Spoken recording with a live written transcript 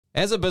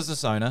As a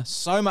business owner,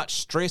 so much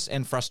stress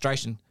and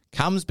frustration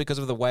comes because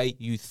of the way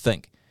you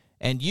think.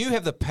 And you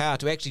have the power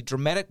to actually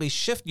dramatically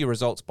shift your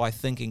results by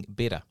thinking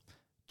better.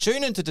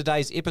 Tune into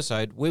today's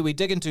episode where we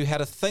dig into how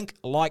to think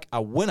like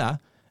a winner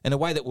in a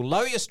way that will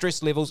lower your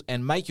stress levels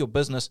and make your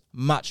business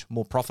much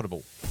more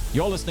profitable.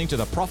 You're listening to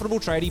the Profitable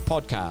Tradie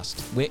Podcast,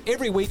 where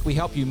every week we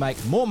help you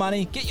make more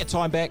money, get your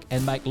time back,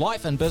 and make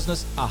life and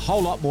business a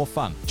whole lot more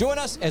fun. Join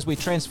us as we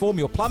transform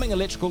your plumbing,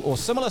 electrical, or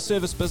similar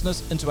service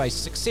business into a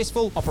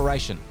successful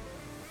operation.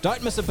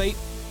 Don't miss a beat,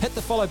 hit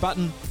the follow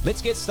button,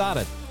 let's get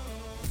started.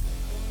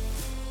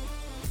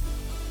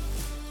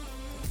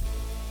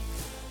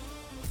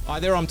 Hi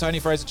there, I'm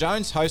Tony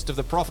Fraser-Jones, host of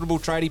the Profitable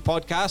Tradie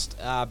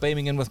Podcast,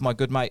 beaming in with my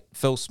good mate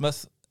Phil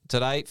Smith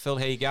today. Phil,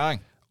 how you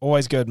going?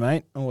 Always good,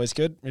 mate. Always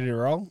good. Ready to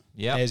roll?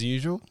 Yeah, as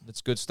usual.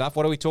 That's good stuff.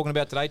 What are we talking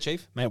about today,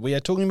 Chief? Mate, we are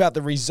talking about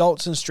the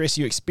results and stress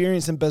you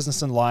experience in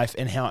business and life,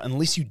 and how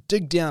unless you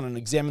dig down and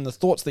examine the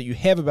thoughts that you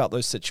have about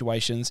those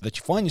situations that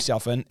you find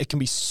yourself in, it can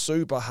be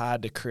super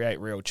hard to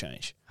create real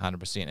change.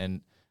 100%.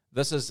 And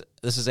this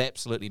is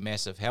absolutely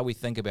massive. How we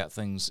think about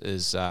things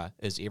is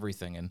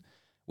everything. And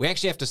we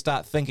actually have to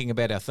start thinking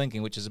about our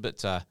thinking, which is a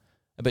bit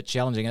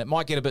challenging. And it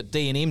might get a bit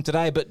D&M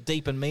today, a bit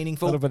deep and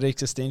meaningful. A little bit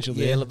existential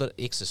there. Yeah, a little bit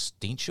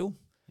existential.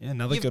 Yeah,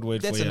 another good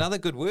word for you. That's another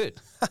good word.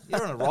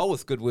 You're on a roll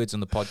with good words on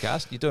the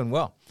podcast. You're doing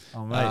well.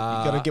 Oh, mate, you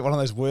got to get one of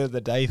those word of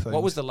the day things.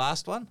 What was the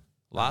last one?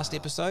 Last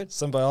episode?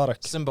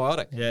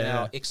 Symbiotic. Yeah.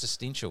 Now,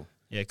 existential.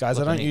 Yeah, guys,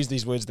 I don't use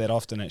these words that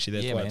often,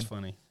 actually. That's why it's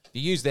funny. If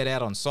you use that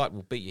out on site,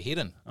 we'll beat your head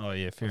in. Oh,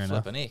 yeah, fair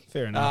enough.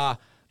 Fair enough.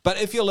 But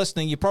if you're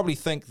listening, you probably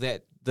think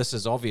that this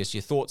is obvious.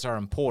 Your thoughts are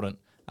important.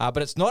 But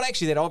it's not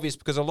actually that obvious,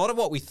 because a lot of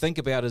what we think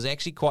about is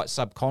actually quite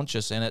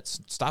subconscious, and it's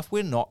stuff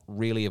we're not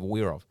really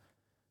aware of.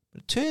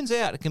 But it turns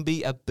out it can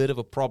be a bit of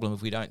a problem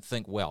if we don't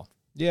think well.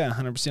 Yeah,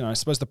 100%. I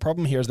suppose the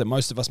problem here is that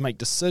most of us make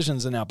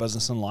decisions in our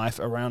business and life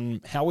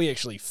around how we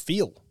actually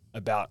feel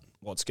about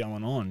what's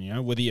going on,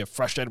 whether you're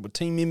frustrated with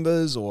team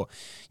members, or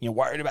you're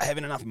worried about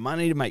having enough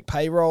money to make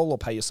payroll or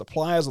pay your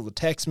suppliers or the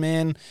tax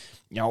man,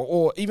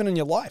 or even in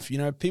your life,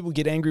 people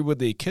get angry with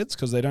their kids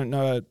because they don't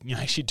know,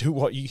 actually do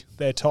what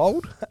they're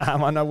told.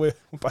 I know we're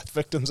both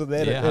victims of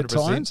that at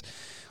times.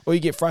 Or you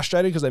get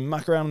frustrated because they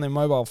muck around on their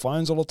mobile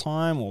phones all the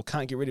time, or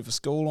can't get ready for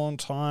school on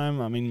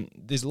time. I mean,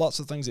 there's lots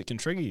of things that can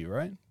trigger you,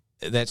 right?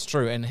 That's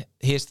true. And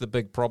here's the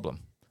big problem.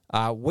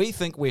 We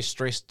think we're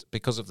stressed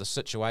because of the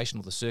situation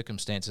or the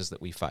circumstances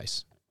that we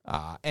face.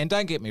 And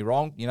don't get me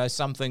wrong,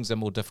 some things are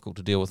more difficult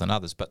to deal with than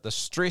others, but the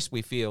stress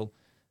we feel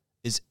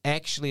is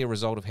actually a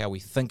result of how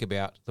we think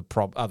about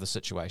the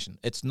situation.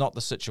 It's not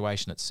the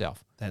situation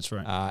itself. That's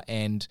right.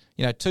 And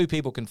two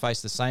people can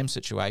face the same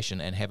situation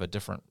and have a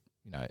different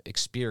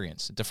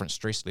experience, different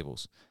stress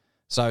levels.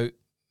 So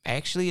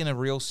actually, in a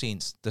real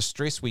sense, the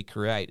stress we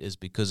create is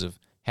because of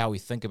how we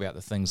think about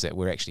the things that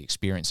we're actually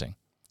experiencing.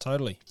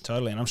 Totally.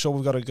 And I'm sure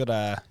we've got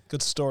a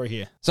good story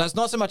here. So it's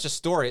not so much a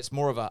story, it's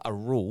more of a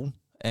rule,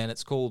 and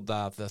it's called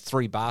the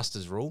Three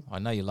Bastards Rule. I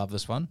know you love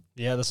this one.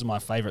 Yeah, this is my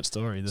favourite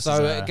story.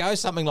 It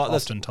goes something like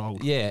this. Often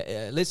told.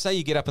 Yeah, let's say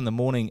you get up in the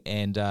morning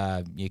and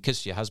you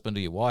kiss your husband or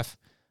your wife,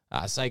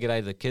 say good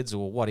day to the kids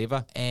or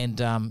whatever, and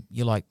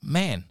you're like,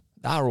 man,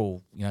 they're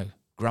all,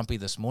 grumpy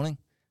this morning.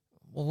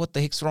 Well, what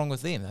the heck's wrong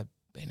with them? They've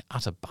been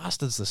utter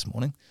bastards this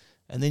morning.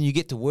 And then you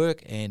get to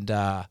work and,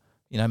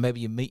 maybe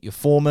you meet your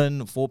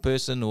foreman,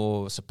 foreperson,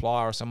 or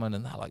supplier or someone,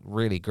 and they're like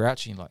really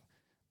grouchy. And you're like,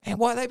 man,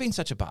 why have they been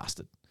such a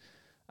bastard?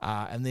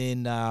 And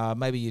then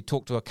maybe you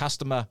talk to a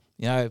customer,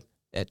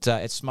 at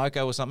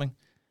Smoko or something.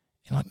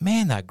 And you're like,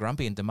 man, they're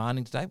grumpy and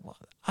demanding today. What?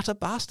 Utter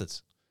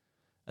bastards.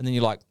 And then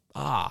you're like,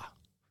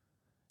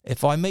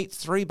 if I meet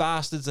three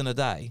bastards in a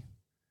day,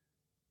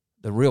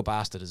 the real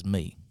bastard is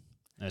me.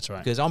 That's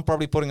right. Because I'm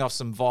probably putting off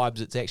some vibes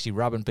that's actually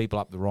rubbing people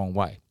up the wrong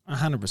way.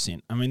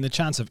 100%. I mean, the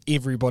chance of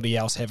everybody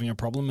else having a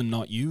problem and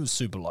not you is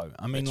super low.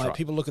 I mean,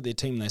 people look at their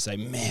team and they say,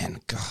 man,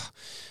 God,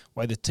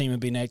 way the team have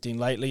been acting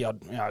lately,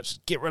 I'd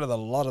just get rid of the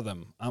lot of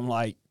them. I'm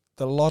like,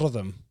 the lot of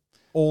them,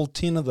 all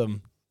 10 of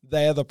them,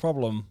 they are the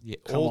problem. Yeah,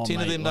 all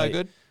 10 of them no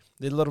good?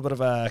 There's a little bit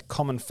of a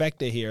common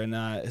factor here, and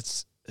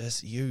it's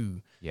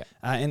you. Yeah.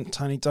 And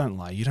Tony, don't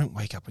lie. You don't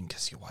wake up and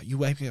kiss your wife. You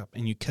wake up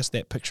and you kiss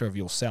that picture of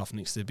yourself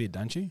next to the bed,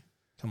 don't you?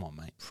 Come on,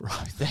 mate.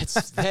 Right.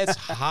 That's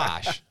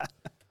harsh.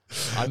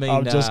 I mean,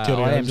 I'm just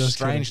kidding. I am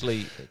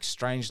strangely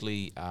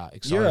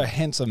excited. You're a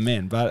handsome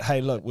man, but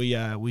hey, look, we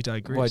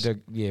digress.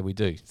 We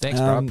do. Thanks,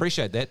 bro. I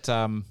appreciate that.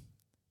 I'm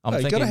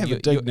thinking, you got to have a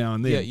dig now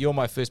and then. Yeah, you're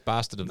my first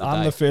bastard of the day.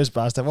 I'm the first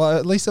bastard. Well,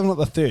 at least I'm not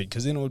the third,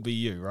 because then it would be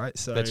you, right?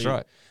 So that's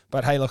right.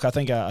 But hey, look, I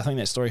think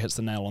that story hits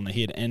the nail on the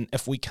head. And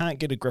if we can't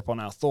get a grip on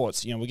our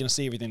thoughts, we're going to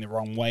see everything the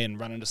wrong way and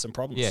run into some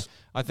problems. Yeah,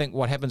 I think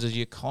what happens is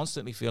you're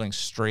constantly feeling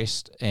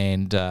stressed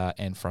and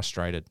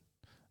frustrated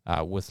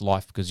with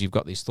life, because you've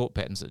got these thought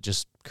patterns that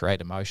just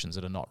create emotions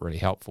that are not really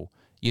helpful.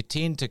 You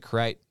tend to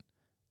create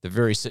the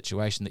very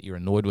situation that you're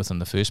annoyed with in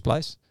the first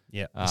place.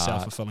 Yeah,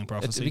 self-fulfilling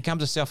prophecy. It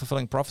becomes a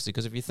self-fulfilling prophecy,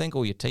 because if you think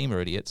all your team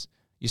are idiots,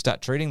 you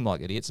start treating them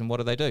like idiots, and what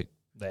do? They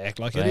act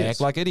like idiots. They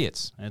act like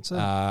idiots. That's it.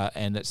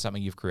 And that's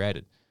something you've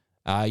created.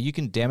 You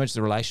can damage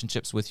the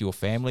relationships with your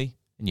family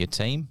and your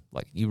team.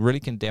 Like, you really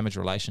can damage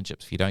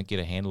relationships if you don't get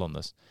a handle on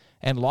this.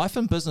 And life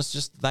and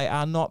business, they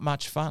are not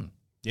much fun.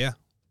 Yeah.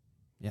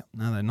 Yeah,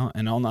 no, they're not.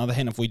 And on the other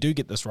hand, if we do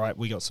get this right,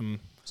 we got some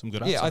good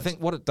upsides. Yeah, I think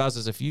what it does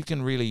is if you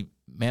can really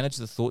manage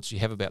the thoughts you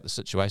have about the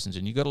situations,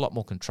 and you've got a lot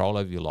more control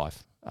over your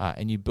life,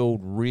 and you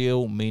build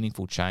real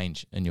meaningful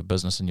change in your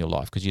business and your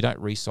life, because you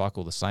don't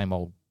recycle the same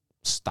old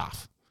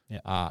stuff.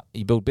 Yeah.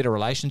 You build better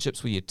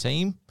relationships with your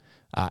team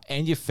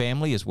and your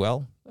family as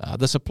well.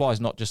 This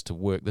applies not just to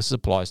work. This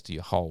applies to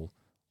your whole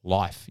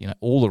life,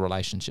 all the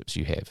relationships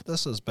you have.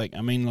 This is big.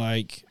 I mean,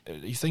 like,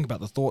 you think about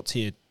the thoughts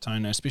here,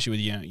 Tone, especially with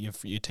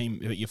your team,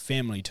 your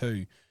family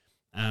too.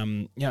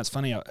 It's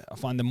funny. I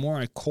find the more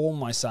I call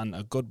my son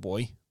a good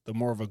boy, the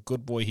more of a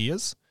good boy he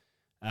is.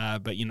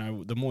 But,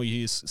 the more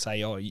you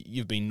say, oh,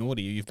 you've been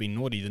naughty,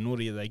 the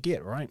naughtier they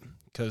get, right?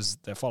 Because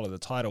they follow the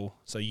title.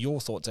 So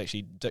your thoughts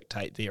actually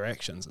dictate their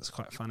actions. It's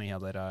quite funny how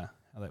that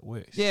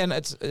works. Yeah, and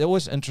it's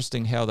always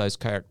interesting how those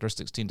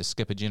characteristics tend to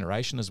skip a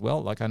generation as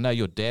well. Like, I know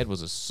your dad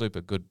was a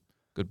super good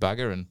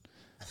bugger, and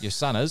your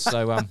son is,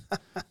 so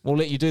we'll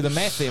let you do the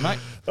math there, mate.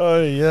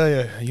 Oh,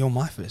 yeah. You're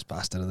my first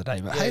bastard of the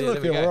day. But hey,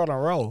 look, we're on a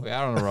roll. We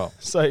are on a roll.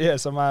 So, yeah,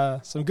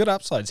 some good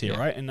upsides here,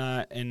 right?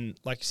 And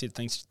like you said,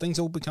 things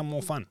all become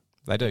more fun.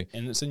 They do.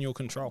 And it's in your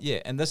control.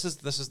 Yeah, and this is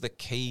the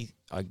key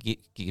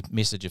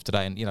message of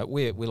today. And,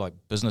 we're like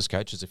business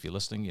coaches, if you're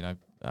listening.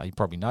 You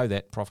probably know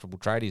that Profitable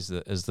Trade is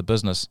the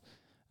business.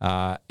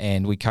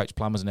 And we coach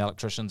plumbers and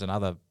electricians and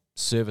other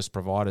service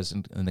providers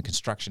in the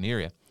construction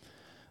area.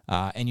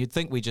 And you'd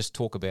think we just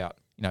talk about,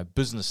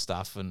 business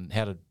stuff and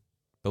how to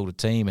build a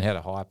team and how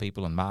to hire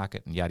people and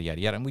market and yada,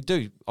 yada, yada. And we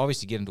do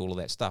obviously get into all of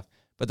that stuff.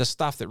 But the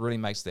stuff that really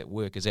makes that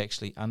work is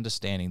actually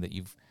understanding that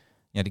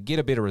to get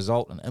a better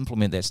result and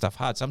implement that stuff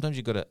hard, sometimes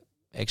you've got to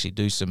actually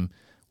do some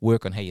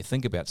work on how you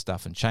think about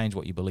stuff and change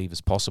what you believe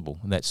is possible.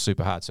 And that's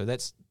super hard. So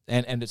that's,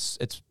 and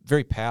it's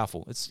very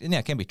powerful.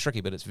 It can be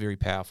tricky, but it's very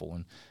powerful.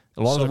 And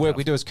a lot of the work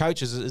we do as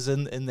coaches is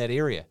in that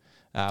area,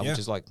 which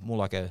is like more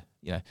like a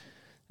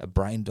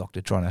brain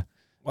doctor trying to.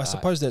 Well, I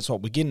suppose that's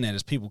what we're getting at,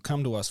 is people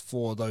come to us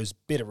for those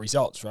better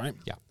results, right?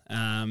 Yeah.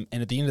 And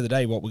at the end of the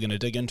day, what we're going to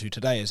dig into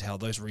today is how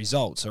those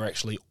results are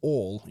actually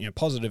all,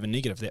 positive and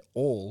negative, they're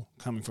all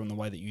coming from the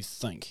way that you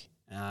think.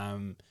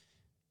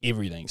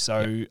 Everything.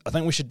 So I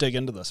think we should dig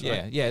into this,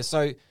 right? Yeah.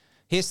 So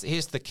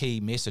here's the key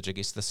message, I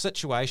guess. The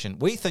situation,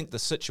 we think the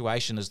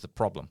situation is the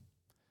problem.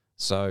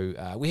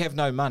 So we have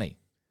no money.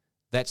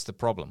 That's the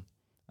problem.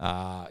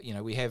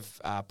 We have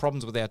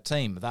problems with our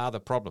team. They're the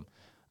problem.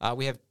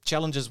 We have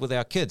challenges with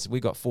our kids.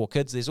 We've got 4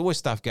 kids. There's always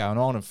stuff going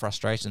on and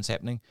frustrations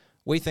happening.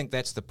 We think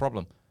that's the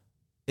problem.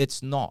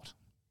 It's not.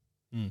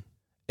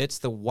 It's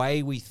the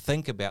way we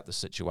think about the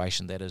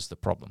situation that is the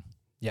problem.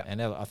 Yeah. And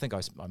I think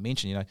I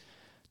mentioned,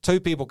 2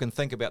 people can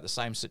think about the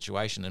same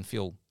situation and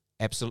feel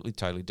absolutely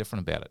totally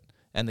different about it.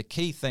 And the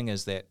key thing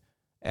is that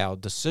our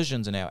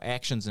decisions and our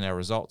actions and our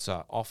results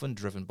are often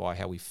driven by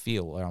how we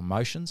feel, our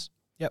emotions.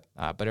 Yep.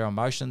 But our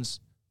emotions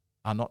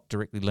are not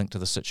directly linked to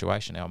the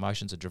situation. Our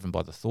emotions are driven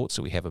by the thoughts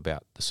that we have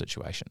about the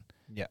situation.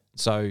 Yeah.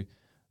 So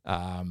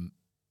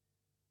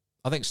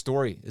I think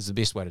story is the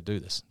best way to do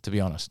this, to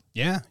be honest.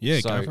 Yeah,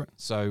 so, go for it.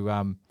 So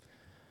I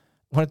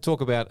want to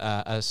talk about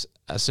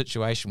a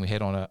situation we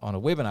had on a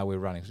webinar we're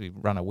running. So we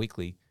run a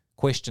weekly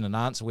question and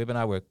answer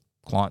webinar where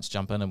clients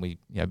jump in and we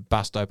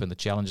bust open the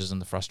challenges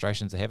and the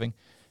frustrations they're having.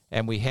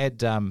 And we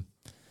had,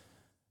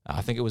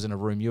 I think it was in a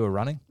room you were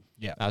running.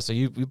 Yeah. So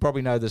you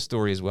probably know this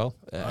story as well.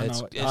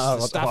 It's the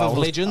stuff of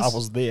legends. I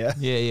was there.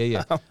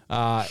 Yeah.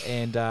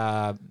 And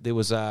there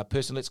was a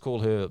person, let's call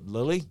her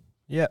Lily.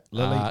 Yeah,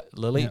 Lily.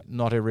 Lily,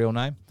 not her real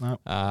name.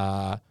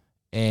 No.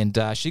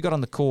 And she got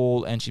on the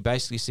call and she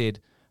basically said,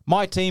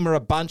 my team are a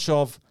bunch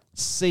of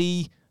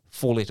C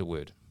 4-letter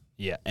word.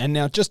 Yeah, and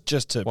now just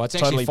to well, it's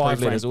totally actually 5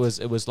 pre-frame, letters.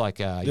 It was like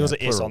there was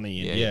an S on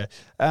the end.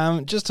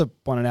 Yeah. Just to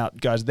point it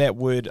out, guys, that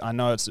word, I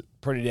know it's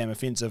pretty damn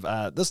offensive.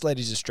 This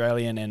lady's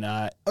Australian, and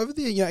over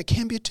there, it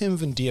can be a term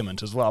of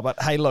endearment as well.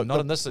 But hey, look, not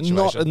in this situation.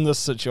 Not in this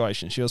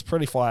situation. She was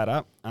pretty fired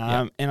up,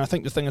 and I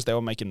think the thing is they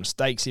were making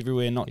mistakes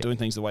everywhere, not doing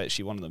things the way that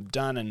she wanted them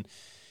done, and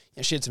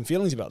she had some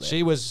feelings about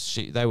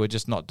that. They were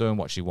just not doing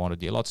what she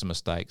wanted. Yeah, lots of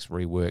mistakes,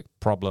 rework,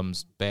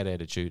 problems, bad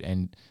attitude,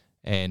 and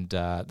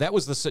that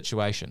was the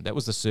situation. That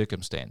was the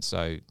circumstance.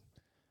 So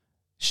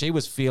she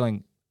was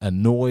feeling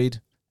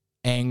annoyed,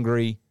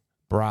 angry,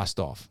 brassed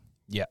off.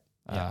 Yeah.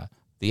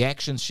 The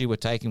actions she was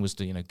taking was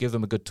to, give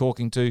them a good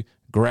talking to,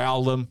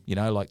 growl them,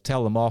 like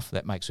tell them off.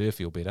 That makes her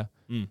feel better.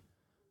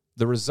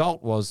 The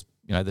result was,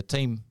 the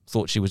team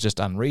thought she was just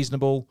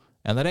unreasonable,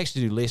 and they'd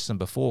actually do less than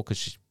before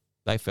because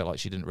they felt like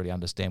she didn't really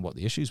understand what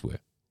the issues were.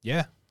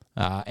 Yeah.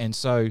 And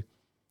so,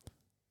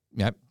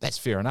 that's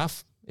fair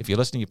enough. If you're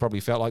listening, you probably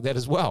felt like that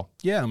as well.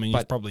 Yeah, I mean,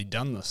 you've probably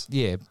done this.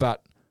 Yeah,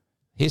 but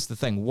here's the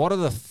thing. What are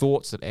the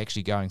thoughts that are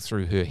actually going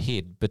through her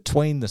head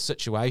between the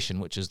situation,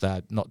 which is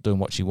that not doing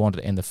what she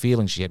wanted, and the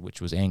feeling she had,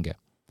 which was anger?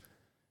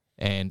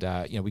 And,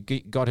 we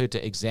got her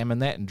to examine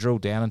that and drill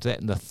down into that.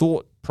 And the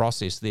thought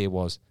process there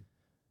was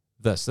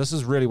this. This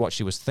is really what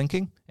she was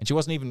thinking. And she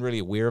wasn't even really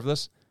aware of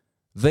this.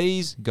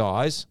 These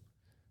guys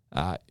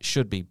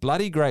should be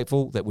bloody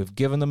grateful that we've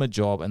given them a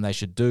job and they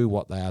should do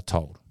what they are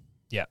told.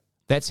 Yeah.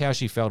 That's how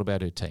she felt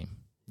about her team.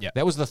 Yeah.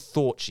 That was the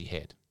thought she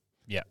had.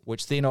 Yeah.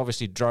 Which then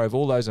obviously drove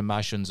all those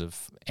emotions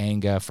of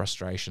anger,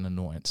 frustration,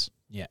 annoyance.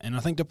 Yeah, and I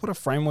think to put a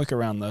framework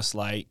around this,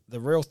 like the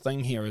real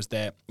thing here is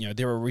that,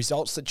 there are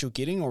results that you're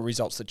getting or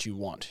results that you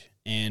want.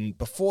 And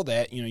before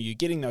that, you're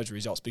getting those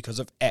results because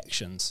of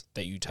actions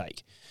that you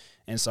take.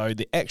 And so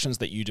the actions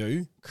that you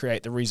do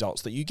create the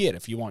results that you get.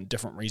 If you want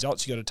different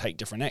results, you got to take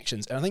different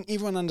actions. And I think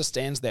everyone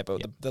understands that,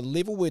 but the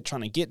level we're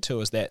trying to get to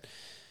is that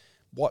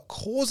what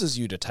causes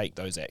you to take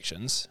those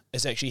actions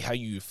is actually how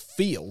you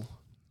feel.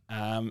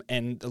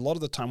 And a lot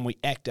of the time we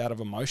act out of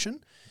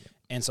emotion.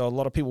 And so a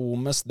lot of people will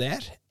miss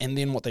that. And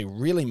then what they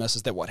really miss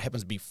is that what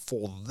happens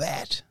before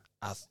that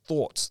are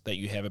thoughts that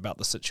you have about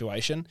the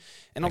situation.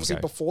 And obviously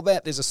before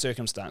that, there's a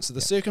circumstance. So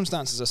the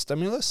circumstance is a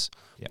stimulus.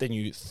 Then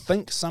you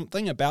think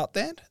something about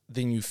that.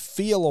 Then you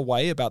feel a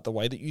way about the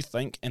way that you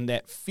think. And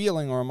that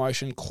feeling or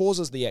emotion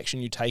causes the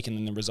action you take and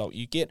then the result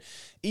you get,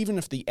 even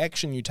if the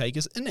action you take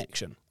is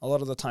inaction. A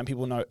lot of the time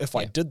people know if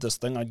I did this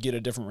thing, I'd get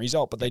a different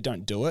result, but they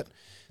don't do it.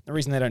 The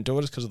reason they don't do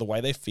it is because of the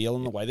way they feel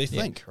and the way they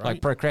think, right?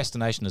 Like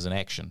procrastination is an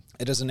action.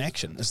 It is an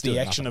action. It's the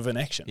action of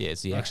inaction. Yeah,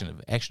 it's the action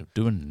of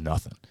doing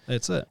nothing.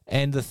 That's it.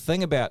 And the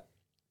thing about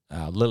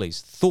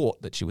Lily's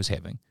thought that she was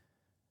having,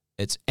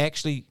 it's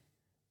actually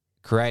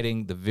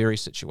creating the very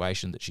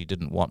situation that she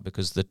didn't want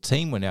because the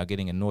team were now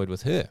getting annoyed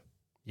with her.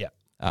 Yeah.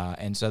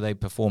 And so they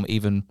perform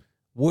even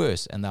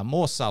worse and they're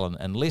more sullen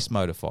and less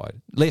motivated.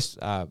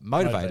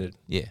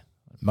 Yeah.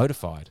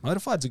 Motified.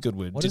 Motified's a good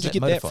word. What Did is you that,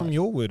 get motified? that from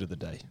your word of the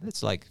day?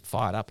 It's like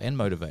fired up and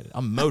motivated.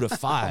 I'm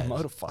motified.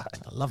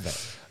 Motified. I love that.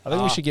 I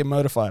think we should get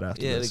motified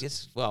after this.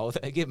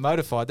 They get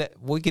motified. That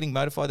we're getting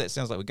motified. That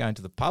sounds like we're going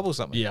to the pub or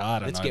something. Yeah, I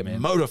don't know, Let's get man.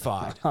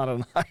 motified. I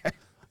don't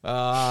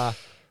know.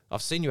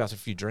 I've seen you after a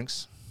few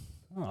drinks.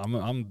 Oh,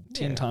 I'm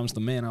 10 times the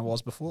man I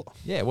was before.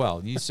 Yeah,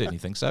 well, you certainly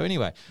think so.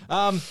 Anyway,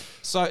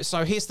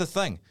 so here's the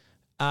thing: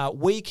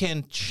 we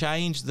can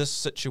change this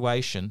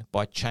situation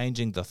by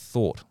changing the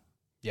thought.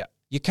 Yeah.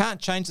 You can't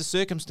change the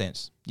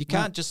circumstance. You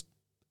can't just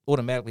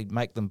automatically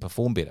make them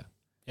perform better.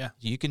 Yeah.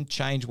 You can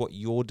change what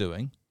you're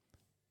doing.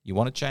 You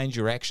want to change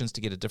your actions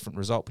to get a different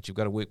result, but you've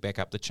got to work back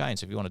up the chain.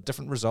 So if you want a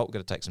different result, we've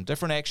got to take some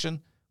different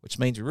action, which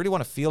means we really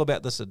want to feel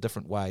about this a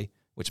different way,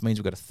 which means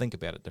we've got to think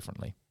about it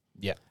differently.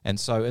 Yeah. And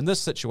so in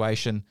this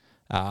situation,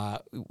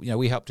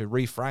 we help to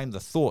reframe the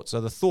thought.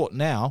 So the thought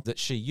now that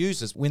she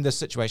uses when this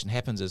situation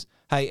happens is,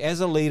 hey, as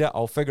a leader,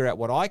 I'll figure out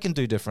what I can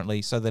do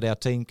differently so that our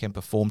team can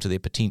perform to their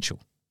potential.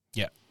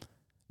 Yeah.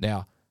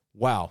 Now,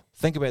 wow,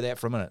 think about that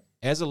for a minute.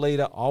 As a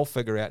leader, I'll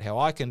figure out how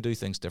I can do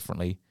things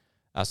differently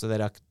so that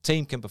our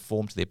team can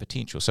perform to their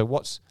potential.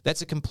 So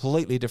that's a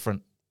completely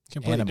different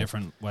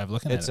different way of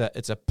looking at it.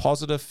 It's a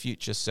positive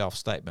future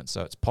self-statement.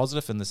 So it's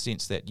positive in the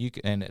sense that you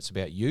can, and it's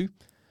about you,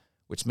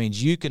 which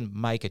means you can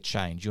make a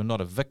change. You're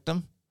not a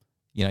victim.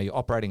 You're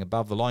operating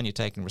above the line. You're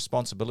taking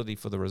responsibility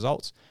for the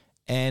results,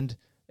 and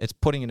it's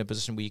putting you in a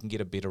position where you can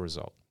get a better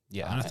result.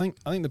 Yeah, and I think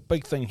the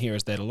big thing here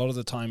is that a lot of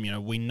the time,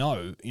 we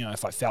know,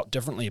 if I felt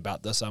differently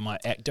about this, I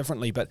might act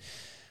differently, but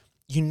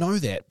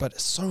but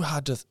it's so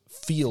hard to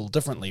feel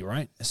differently,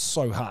 right? It's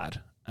so hard.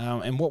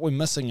 And what we're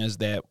missing is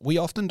that we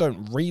often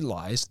don't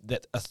realize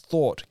that a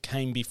thought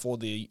came before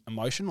the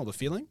emotion or the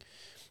feeling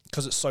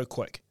because it's so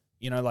quick.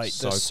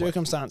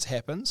 Circumstance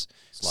happens,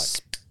 it's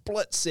like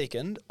split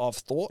second of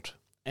thought,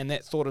 and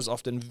that thought is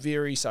often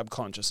very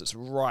subconscious. It's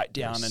right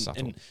down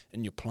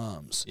in your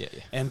plums. Yeah.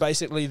 And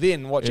basically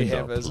then what you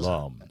have is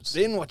plums.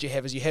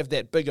 you have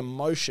that big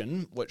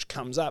emotion which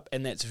comes up,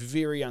 and that's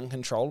very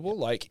uncontrollable.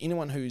 Like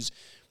anyone who's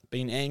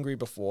been angry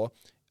before,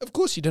 of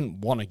course you didn't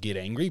want to get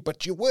angry,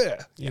 but you were,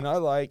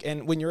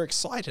 and when you're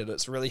excited,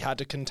 it's really hard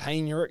to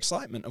contain your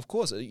excitement. Of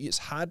course, it's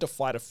hard to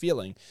fight a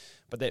feeling,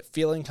 but that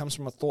feeling comes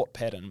from a thought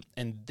pattern,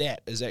 and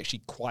that is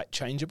actually quite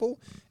changeable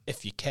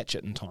if you catch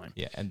it in time.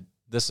 Yeah, and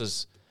this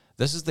is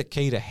the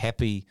key to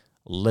happy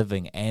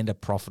living and a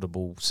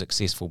profitable,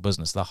 successful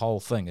business. The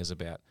whole thing is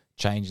about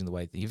changing the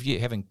way. If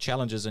you're having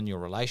challenges in your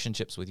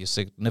relationships with your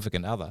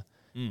significant other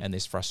and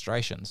there's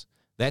frustrations,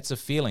 that's a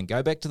feeling.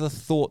 Go back to the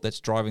thought that's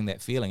driving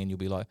that feeling, and you'll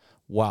be like,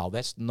 wow,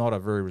 that's not a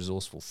very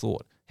resourceful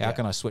thought. How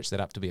can I switch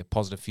that up to be a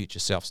positive future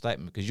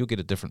self-statement? Because you'll get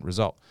a different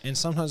result. And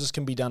sometimes this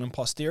can be done in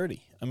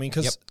posterity. I mean,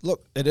 because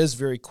look, it is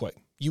very quick.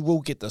 You will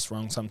get this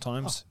wrong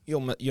sometimes.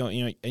 And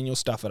you'll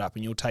stuff it up,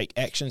 and you'll take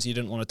actions you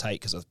didn't want to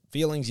take because of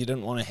feelings you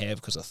didn't want to have,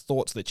 because of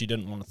thoughts that you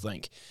didn't want to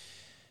think.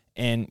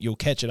 And you'll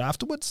catch it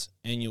afterwards,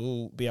 and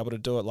you'll be able to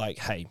do it like,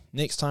 hey,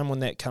 next time when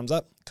that comes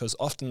up, because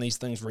often these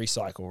things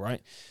recycle, right?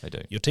 They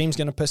do. Your team's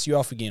going to piss you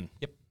off again.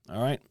 Yep.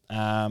 All right.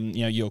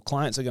 Your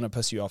clients are going to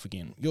piss you off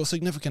again. Your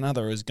significant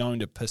other is going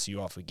to piss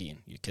you off again.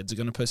 Your kids are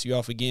going to piss you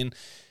off again.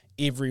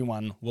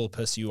 Everyone will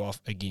piss you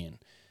off again.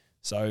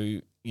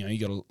 So, you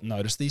got to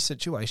notice these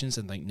situations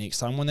and think, next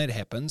time when that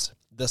happens,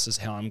 this is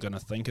how I'm going to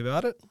think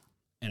about it,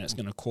 and it's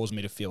going to cause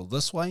me to feel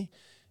this way.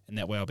 and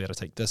that way I'll be able to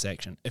take this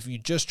action. If you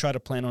just try to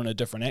plan on a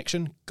different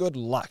action, good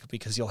luck,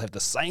 because you'll have the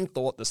same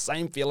thought, the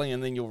same feeling,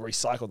 and then you'll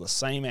recycle the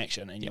same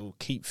action, and you'll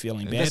keep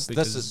feeling bad.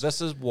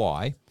 This is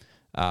why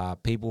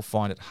people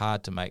find it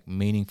hard to make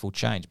meaningful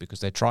change, because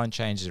they try and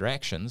change their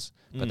actions,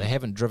 but they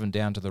haven't driven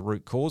down to the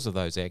root cause of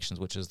those actions,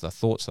 which is the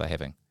thoughts they're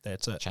having.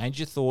 That's it. Change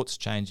your thoughts,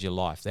 change your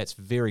life. That's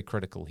very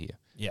critical here.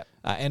 Yeah.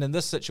 And in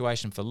this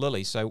situation for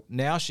Lily, so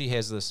now she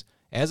has this,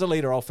 as a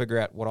leader, I'll figure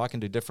out what I can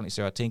do differently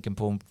so our team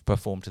can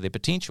perform to their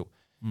potential.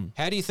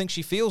 How do you think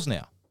she feels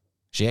now?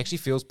 She actually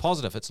feels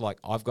positive. It's like,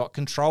 I've got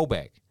control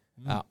back.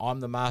 I'm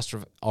the master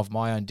of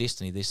my own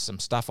destiny. There's some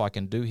stuff I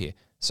can do here.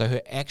 So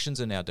her actions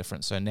are now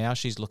different. So now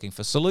she's looking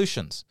for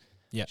solutions.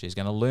 Yeah. She's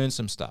going to learn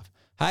some stuff.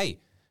 Hey,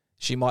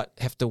 she might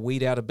have to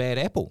weed out a bad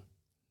apple.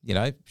 You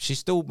know, she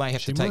still may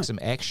have to take some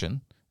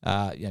action,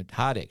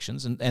 hard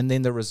actions, and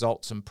then the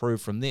results improve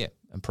from there.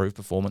 Improved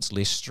performance,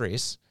 less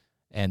stress,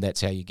 and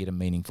that's how you get a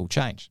meaningful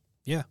change.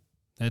 Yeah,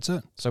 that's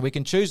it. So we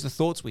can choose the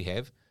thoughts we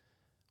have.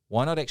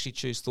 Why not actually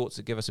choose thoughts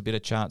that give us a better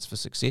chance for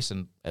success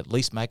and at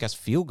least make us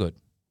feel good?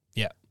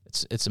 Yeah.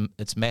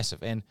 It's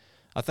massive. And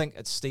I think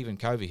it's Stephen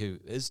Covey, who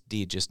is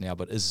dead just now,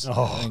 but is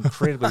an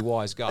incredibly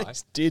wise guy.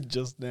 He's dead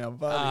just now,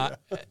 buddy.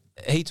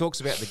 He talks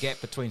about the gap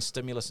between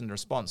stimulus and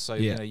response. So,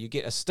 you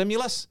get a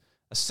stimulus,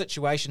 a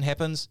situation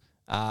happens,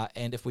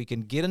 and if we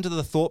can get into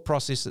the thought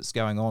process that's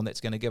going on,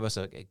 that's going to give us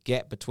a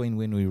gap between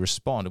when we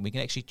respond, and we can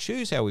actually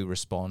choose how we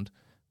respond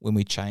when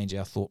we change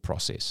our thought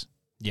process.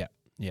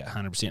 Yeah,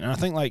 100%. And I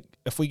think, like,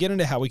 if we get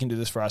into how we can do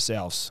this for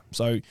ourselves,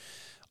 so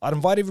I'd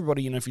invite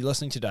everybody, if you're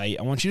listening today,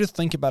 I want you to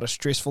think about a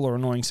stressful or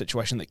annoying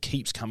situation that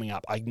keeps coming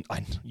up.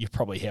 You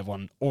probably have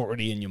one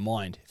already in your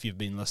mind if you've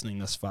been listening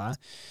this far.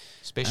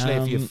 Especially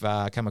if you've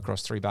come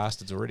across three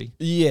bastards already.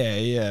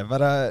 Yeah.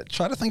 But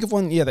try to think of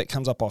one, that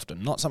comes up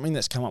often. Not something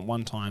that's come up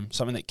one time,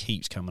 something that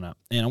keeps coming up.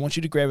 And I want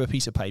you to grab a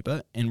piece of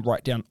paper and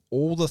write down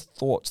all the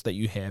thoughts that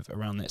you have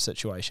around that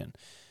situation.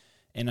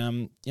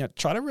 And,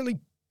 try to really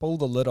pull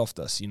the lid off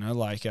this,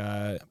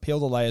 peel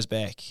the layers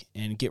back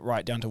and get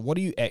right down to what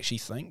do you actually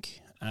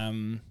think.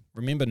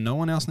 Remember, no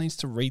one else needs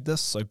to read this,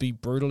 so be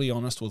brutally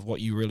honest with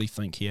what you really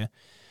think here,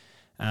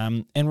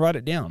 and write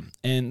it down.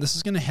 And this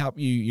is going to help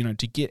you,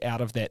 to get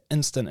out of that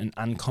instant and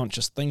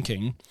unconscious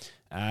thinking,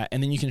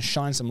 and then you can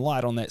shine some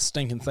light on that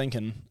stinking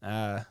thinking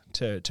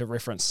to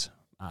reference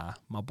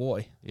my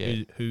boy,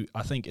 who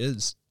I think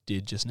is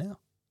dead just now.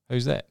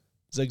 Who's that?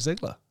 Zig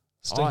Ziglar.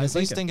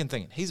 He's stinking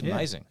thinking. He's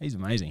amazing. He's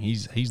amazing.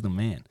 He's the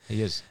man.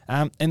 He is.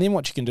 And then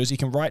what you can do is you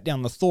can write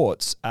down the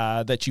thoughts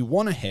that you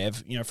want to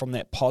have, from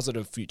that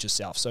positive future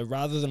self. So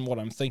rather than what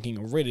I'm thinking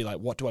already, like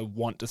what do I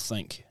want to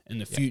think in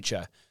the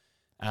future?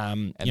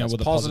 And with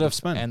a positive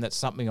spin. And that's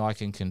something I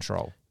can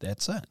control.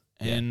 That's it.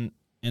 And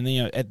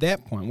then at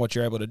that point, what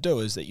you're able to do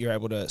is that you're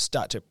able to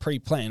start to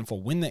pre-plan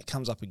for when that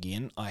comes up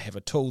again. I have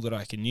a tool that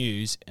I can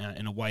use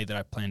in a way that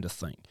I plan to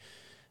think.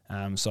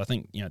 So I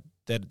think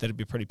that'd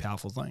be a pretty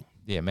powerful thing.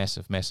 Yeah,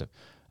 massive.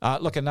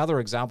 Look, another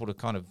example to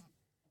kind of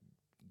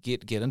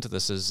get into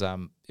this is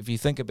if you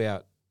think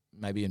about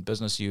maybe in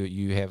business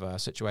you have a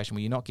situation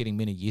where you're not getting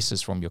many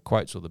yeses from your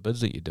quotes or the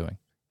bids that you're doing.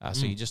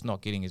 So you're just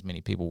not getting as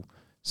many people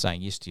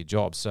saying yes to your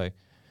job. So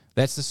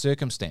that's the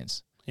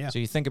circumstance. Yeah. So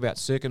you think about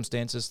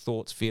circumstances,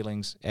 thoughts,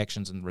 feelings,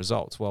 actions, and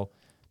results. Well,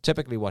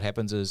 typically what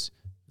happens is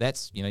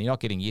that's, you're not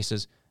getting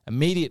yeses.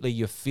 Immediately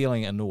you're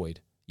feeling annoyed.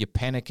 You're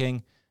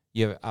panicking.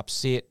 You're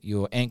upset.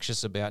 You're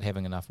anxious about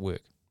having enough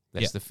work.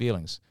 That's the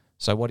feelings.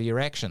 So what are your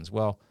actions?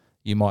 Well,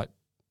 you might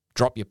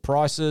drop your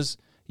prices.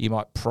 You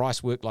might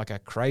price work like a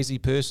crazy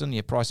person.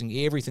 You're pricing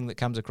everything that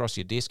comes across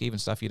your desk, even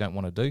stuff you don't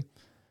want to do.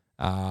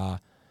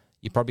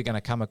 You're probably going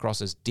to come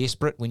across as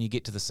desperate when you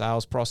get to the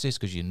sales process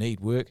because you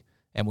need work.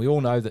 And we all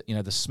know that,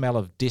 the smell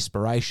of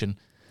desperation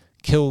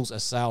kills a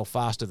sale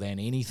faster than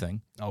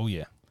anything. Oh,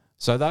 yeah.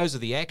 So those are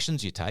the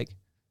actions you take.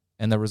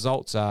 And the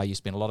results are you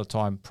spend a lot of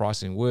time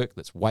pricing work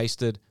that's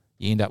wasted.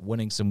 You end up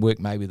winning some work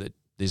maybe that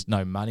there's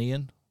no money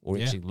in or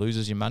actually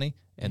loses your money,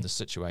 and the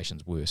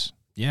situation's worse.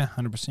 Yeah,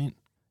 100%.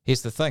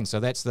 Here's the thing.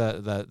 So that's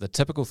the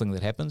typical thing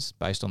that happens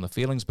based on the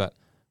feelings, but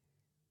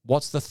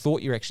what's the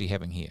thought you're actually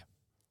having here?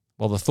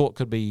 Well, the thought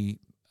could be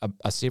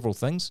several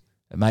things.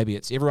 Maybe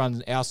it's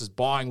everyone else is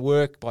buying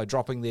work by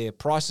dropping their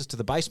prices to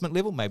the basement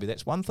level. Maybe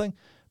that's one thing.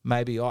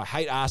 Maybe I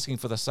hate asking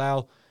for the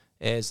sale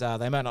as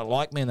they might not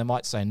like me and they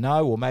might say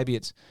no. Or maybe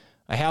it's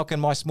how can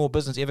my small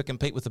business ever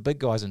compete with the big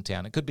guys in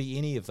town? It could be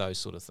any of those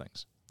sort of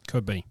things.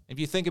 Could be. If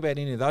you think about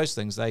any of those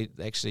things, they're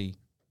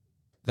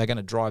going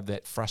to drive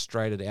that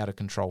frustrated, out of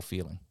control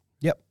feeling.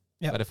 Yep.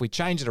 But if we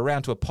change it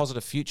around to a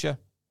positive future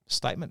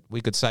statement,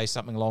 we could say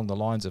something along the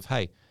lines of,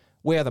 hey,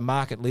 we are the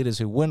market leaders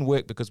who win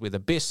work because we're the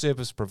best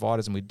service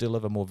providers and we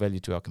deliver more value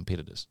to our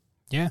competitors.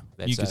 Yeah,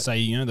 you could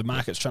say, the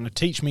market's trying to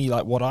teach me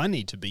like what I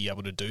need to be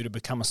able to do to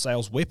become a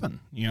sales weapon,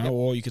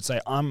 or you could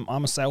say I'm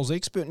a sales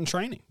expert in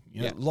training.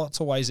 Lots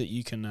of ways that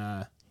you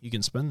can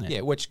spin that.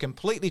 Yeah, which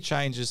completely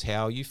changes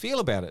how you feel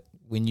about it.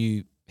 When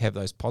you have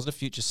those positive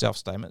future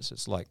self-statements,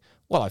 it's like,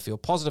 well, I feel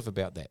positive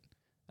about that.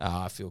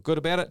 I feel good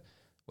about it,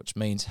 which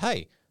means,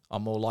 hey,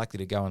 I'm more likely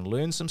to go and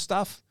learn some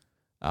stuff.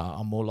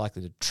 I'm more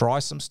likely to try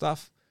some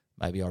stuff.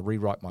 Maybe I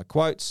rewrite my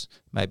quotes.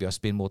 Maybe I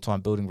spend more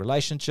time building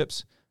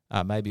relationships.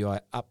 Maybe I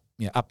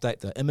update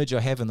the image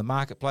I have in the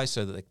marketplace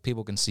so that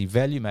people can see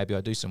value. Maybe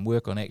I do some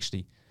work on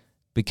actually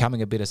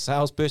becoming a better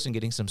salesperson,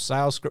 getting some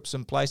sales scripts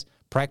in place,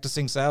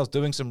 practicing sales,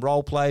 doing some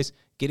role plays,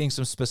 getting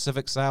some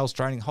specific sales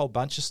training, a whole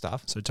bunch of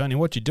stuff. So, Tony,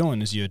 what you're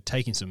doing is you're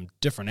taking some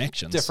different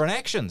actions. Different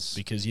actions.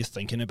 Because you're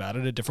thinking about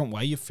it a different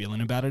way, you're feeling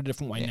about it a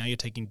different way. Now you're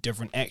taking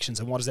different actions.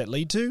 And what does that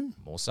lead to?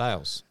 More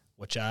sales.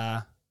 Which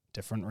are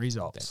different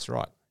results. That's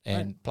right.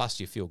 And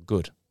plus you feel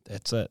good.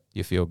 That's it.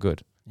 You feel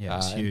good. Yeah,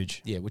 it's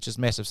huge. Yeah, which is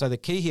massive. So the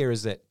key here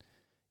is that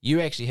you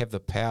actually have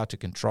the power to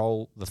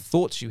control the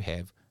thoughts you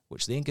have,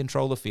 which then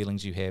control the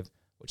feelings you have,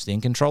 which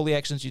then control the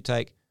actions you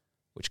take,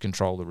 which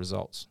control the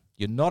results.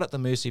 You're not at the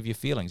mercy of your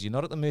feelings. You're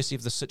not at the mercy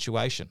of the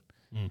situation,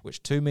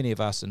 which too many of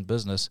us in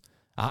business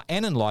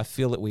and in life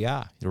feel that we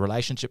are. The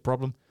relationship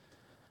problem,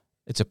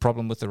 it's a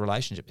problem with the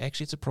relationship.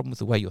 Actually, it's a problem with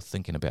the way you're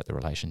thinking about the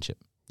relationship.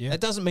 Yeah.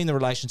 It doesn't mean the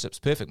relationship's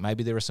perfect.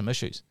 Maybe there are some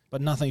issues.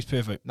 But nothing's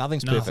perfect.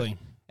 Nothing's perfect.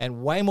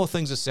 And way more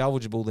things are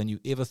salvageable than you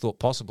ever thought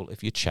possible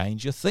if you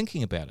change your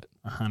thinking about it.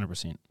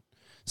 100%.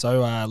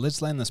 So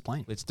let's land this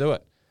plane. Let's do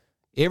it.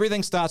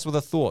 Everything starts with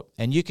a thought,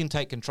 and you can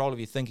take control of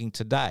your thinking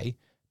today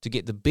to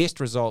get the best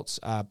results,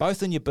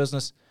 both in your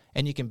business,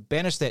 and you can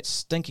banish that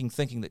stinking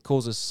thinking that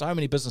causes so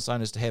many business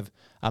owners to have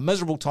a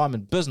miserable time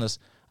in business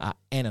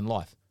and in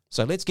life.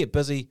 So let's get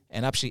busy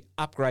and actually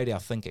upgrade our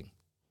thinking.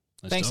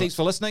 Thanks heaps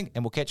for listening,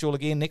 and we'll catch you all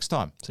again next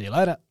time. See you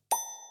later.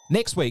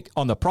 Next week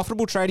on the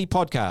Profitable Tradie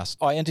Podcast,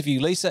 I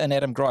interview Lisa and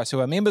Adam Grice, who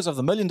are members of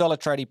the $1 Million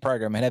Tradie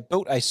Program and have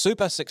built a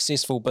super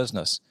successful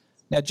business.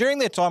 Now, during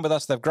their time with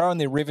us, they've grown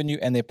their revenue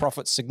and their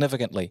profits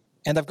significantly.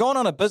 And they've gone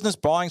on a business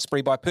buying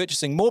spree by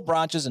purchasing more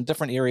branches in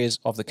different areas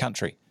of the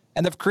country.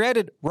 And they've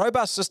created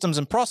robust systems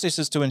and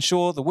processes to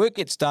ensure the work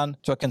gets done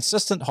to a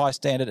consistent high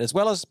standard, as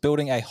well as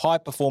building a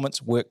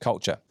high-performance work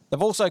culture.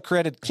 They've also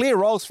created clear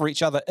roles for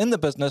each other in the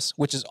business,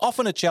 which is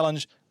often a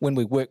challenge when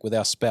we work with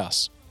our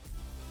spouse.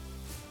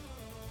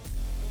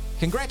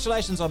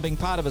 Congratulations on being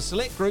part of a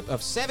select group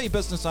of savvy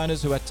business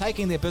owners who are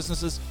taking their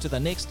businesses to the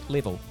next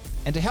level.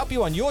 And to help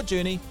you on your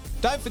journey,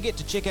 don't forget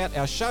to check out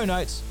our show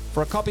notes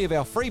for a copy of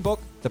our free book,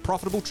 The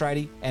Profitable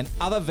Tradie, and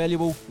other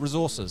valuable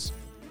resources.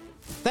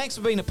 Thanks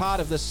for being a part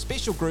of this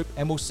special group,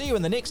 and we'll see you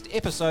in the next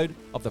episode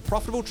of the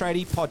Profitable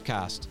Tradie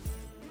Podcast.